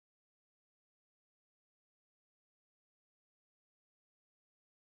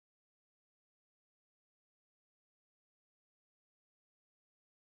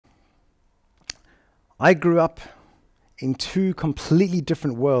I grew up in two completely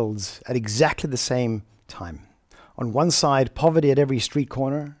different worlds at exactly the same time. On one side, poverty at every street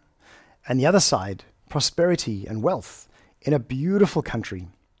corner, and the other side, prosperity and wealth in a beautiful country.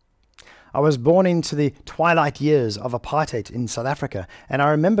 I was born into the twilight years of apartheid in South Africa, and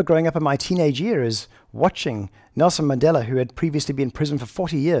I remember growing up in my teenage years watching Nelson Mandela, who had previously been in prison for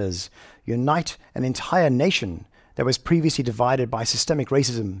 40 years, unite an entire nation that was previously divided by systemic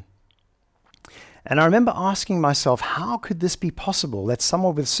racism. And I remember asking myself, how could this be possible, that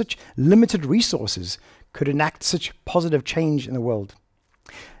someone with such limited resources could enact such positive change in the world?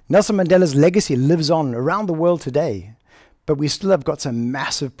 Nelson Mandela's legacy lives on around the world today, but we still have got some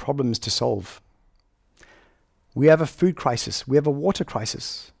massive problems to solve. We have a food crisis, we have a water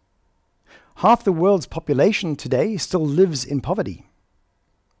crisis. Half the world's population today still lives in poverty,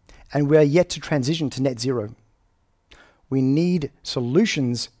 and we are yet to transition to net zero. We need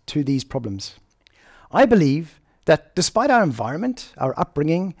solutions to these problems. I believe that despite our environment, our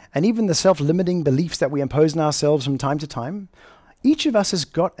upbringing, and even the self-limiting beliefs that we impose on ourselves from time to time, each of us has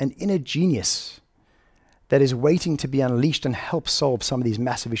got an inner genius that is waiting to be unleashed and help solve some of these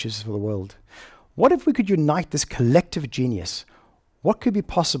massive issues for the world. What if we could unite this collective genius? What could be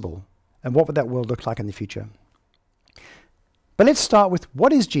possible, and what would that world look like in the future? But let's start with,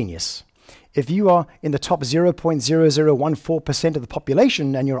 what is genius? If you are in the top 0.0014% of the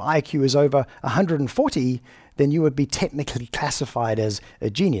population and your IQ is over 140, then you would be technically classified as a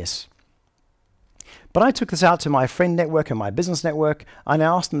genius. But I took this out to my friend network and my business network, and I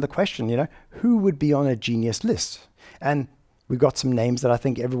asked them the question, who would be on a genius list? And we got some names that I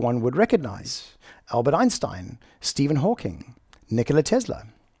think everyone would recognize. Albert Einstein, Stephen Hawking, Nikola Tesla.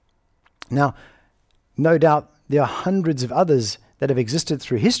 Now, no doubt there are hundreds of others that have existed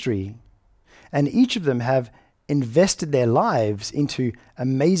through history, and each of them have invested their lives into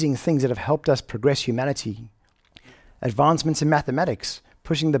amazing things that have helped us progress humanity. Advancements in mathematics,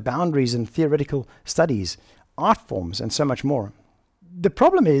 pushing the boundaries in theoretical studies, art forms, and so much more. The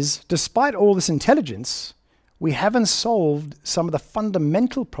problem is, despite all this intelligence, we haven't solved some of the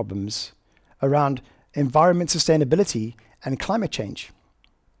fundamental problems around environment sustainability and climate change.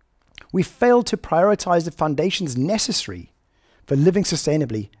 We failed to prioritize the foundations necessary for living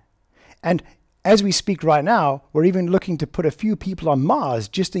sustainably. And as we speak right now, we're even looking to put a few people on Mars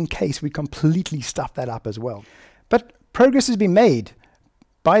just in case we completely stuff that up as well. But progress has been made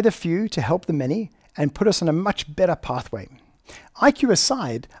by the few to help the many and put us on a much better pathway. IQ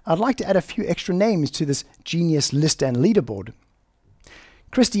aside, I'd like to add a few extra names to this genius list and leaderboard.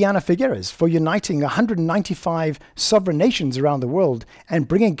 Christiana Figueres for uniting 195 sovereign nations around the world and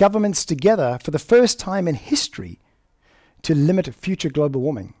bringing governments together for the first time in history to limit future global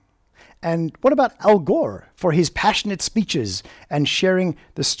warming. And what about Al Gore for his passionate speeches and sharing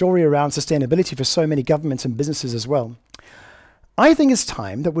the story around sustainability for so many governments and businesses as well? I think it's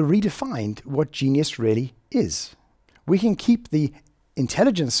time that we redefined what genius really is. We can keep the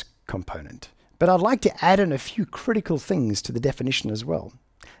intelligence component, but I'd like to add in a few critical things to the definition as well.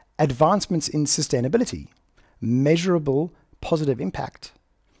 Advancements in sustainability, measurable positive impact,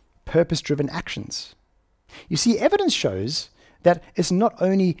 purpose-driven actions. You see, evidence shows that it's not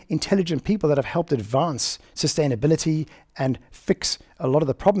only intelligent people that have helped advance sustainability and fix a lot of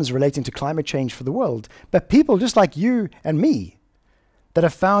the problems relating to climate change for the world, but people just like you and me that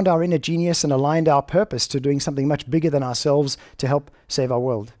have found our inner genius and aligned our purpose to doing something much bigger than ourselves to help save our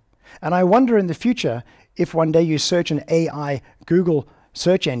world. And I wonder in the future, if one day you search an AI Google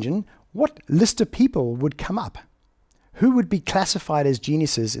search engine, what list of people would come up? Who would be classified as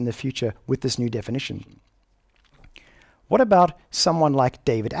geniuses in the future with this new definition? What about someone like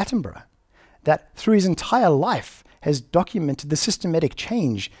David Attenborough, that through his entire life has documented the systematic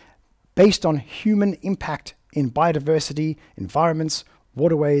change based on human impact in biodiversity, environments,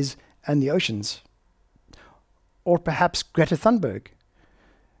 waterways, and the oceans? Or perhaps Greta Thunberg,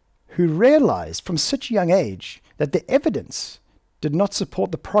 who realized from such a young age that the evidence did not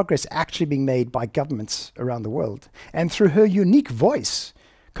support the progress actually being made by governments around the world, and through her unique voice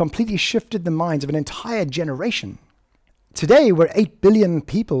completely shifted the minds of an entire generation. Today, we're 8 billion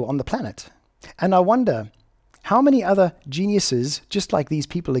people on the planet, and I wonder how many other geniuses just like these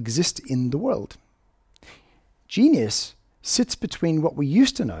people exist in the world. Genius sits between what we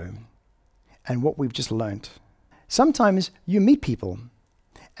used to know and what we've just learned. Sometimes you meet people,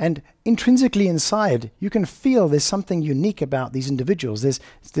 and intrinsically inside, you can feel there's something unique about these individuals.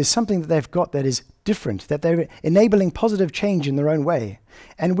 There's something that they've got that is different, that they're enabling positive change in their own way.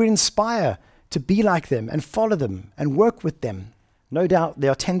 And we inspire to be like them and follow them and work with them. No doubt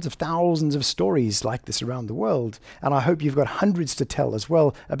there are tens of thousands of stories like this around the world, and I hope you've got hundreds to tell as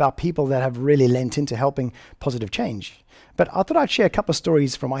well about people that have really lent into helping positive change. But I thought I'd share a couple of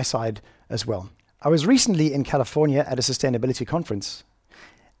stories from my side as well. I was recently in California at a sustainability conference,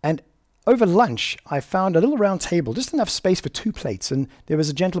 and over lunch, I found a little round table, just enough space for 2 plates, and there was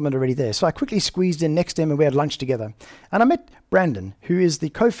a gentleman already there. So I quickly squeezed in next to him and we had lunch together. And I met Brandon, who is the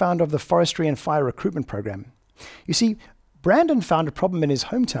co-founder of the Forestry and Fire Recruitment Program. You see, Brandon found a problem in his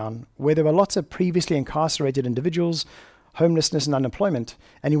hometown where there were lots of previously incarcerated individuals, homelessness and unemployment,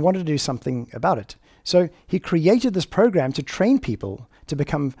 and he wanted to do something about it. So he created this program to train people to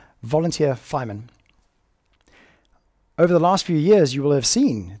become volunteer firemen. Over the last few years, you will have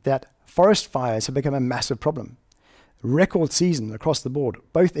seen that forest fires have become a massive problem. Record season across the board,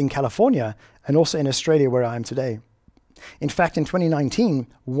 both in California and also in Australia where I am today. In fact, in 2019,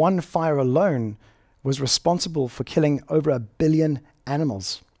 one fire alone was responsible for killing over 1 billion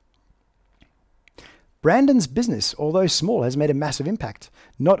animals. Brandon's business, although small, has made a massive impact.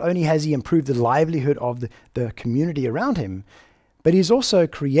 Not only has he improved the livelihood of the community around him, but he's also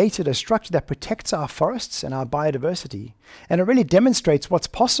created a structure that protects our forests and our biodiversity. And it really demonstrates what's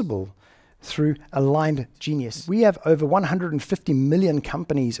possible through aligned genius. We have over 150 million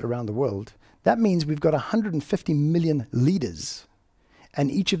companies around the world. That means we've got 150 million leaders. And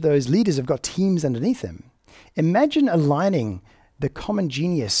each of those leaders have got teams underneath them. Imagine aligning the common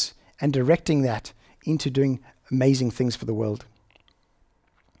genius and directing that into doing amazing things for the world.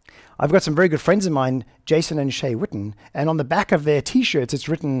 I've got some very good friends of mine, Jason and Shay Witten, and on the back of their t-shirts it's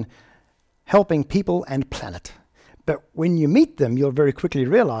written, helping people and planet. But when you meet them, you'll very quickly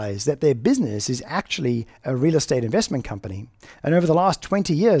realize that their business is actually a real estate investment company. And over the last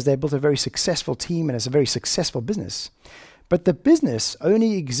 20 years, they've built a very successful team and it's a very successful business. But the business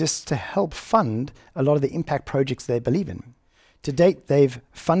only exists to help fund a lot of the impact projects they believe in. To date, they've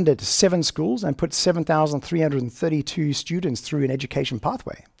funded 7 schools and put 7,332 students through an education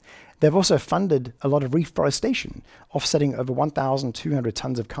pathway. They've also funded a lot of reforestation, offsetting over 1,200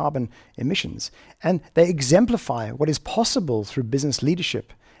 tons of carbon emissions. And they exemplify what is possible through business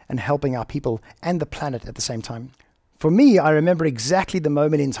leadership and helping our people and the planet at the same time. For me, I remember exactly the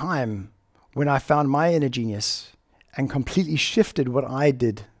moment in time when I found my inner genius and completely shifted what I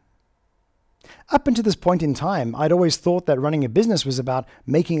did. Up until this point in time, I'd always thought that running a business was about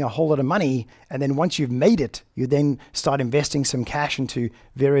making a whole lot of money, and then once you've made it, you then start investing some cash into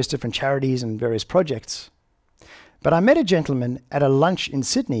various different charities and various projects. But I met a gentleman at a lunch in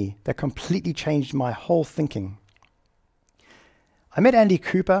Sydney that completely changed my whole thinking. I met Andy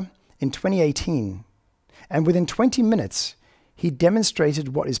Cooper in 2018, and within 20 minutes, he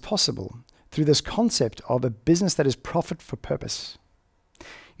demonstrated what is possible through this concept of a business that is profit for purpose.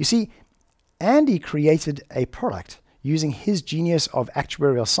 You see, Andy created a product using his genius of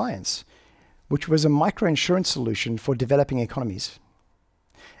actuarial science, which was a microinsurance solution for developing economies.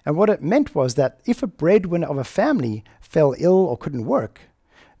 And what it meant was that if a breadwinner of a family fell ill or couldn't work,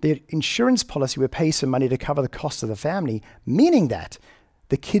 the insurance policy would pay some money to cover the cost of the family, meaning that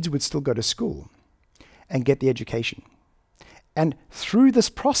the kids would still go to school and get the education. And through this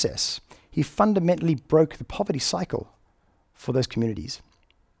process, he fundamentally broke the poverty cycle for those communities.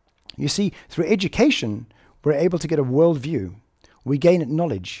 You see, through education, we're able to get a worldview, we gain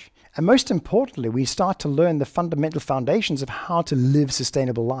knowledge, and most importantly, we start to learn the fundamental foundations of how to live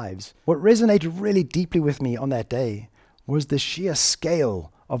sustainable lives. What resonated really deeply with me on that day was the sheer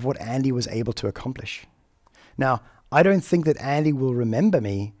scale of what Andy was able to accomplish. Now, I don't think that Andy will remember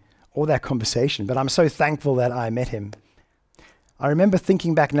me or that conversation, but I'm so thankful that I met him. I remember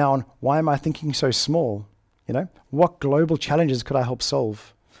thinking back now on why am I thinking so small? You know, what global challenges could I help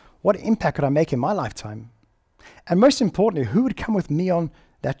solve? What impact could I make in my lifetime? And most importantly, who would come with me on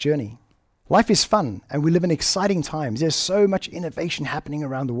that journey? Life is fun, and we live in exciting times. There's so much innovation happening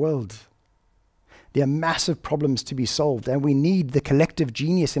around the world. There are massive problems to be solved, and we need the collective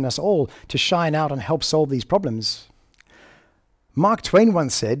genius in us all to shine out and help solve these problems. Mark Twain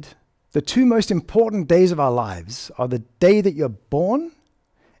once said, "The 2 most important days of our lives are the day that you're born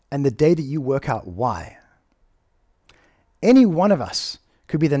and the day that you work out why." Any one of us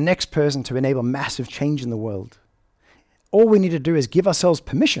could be the next person to enable massive change in the world. All we need to do is give ourselves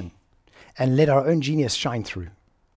permission and let our own genius shine through.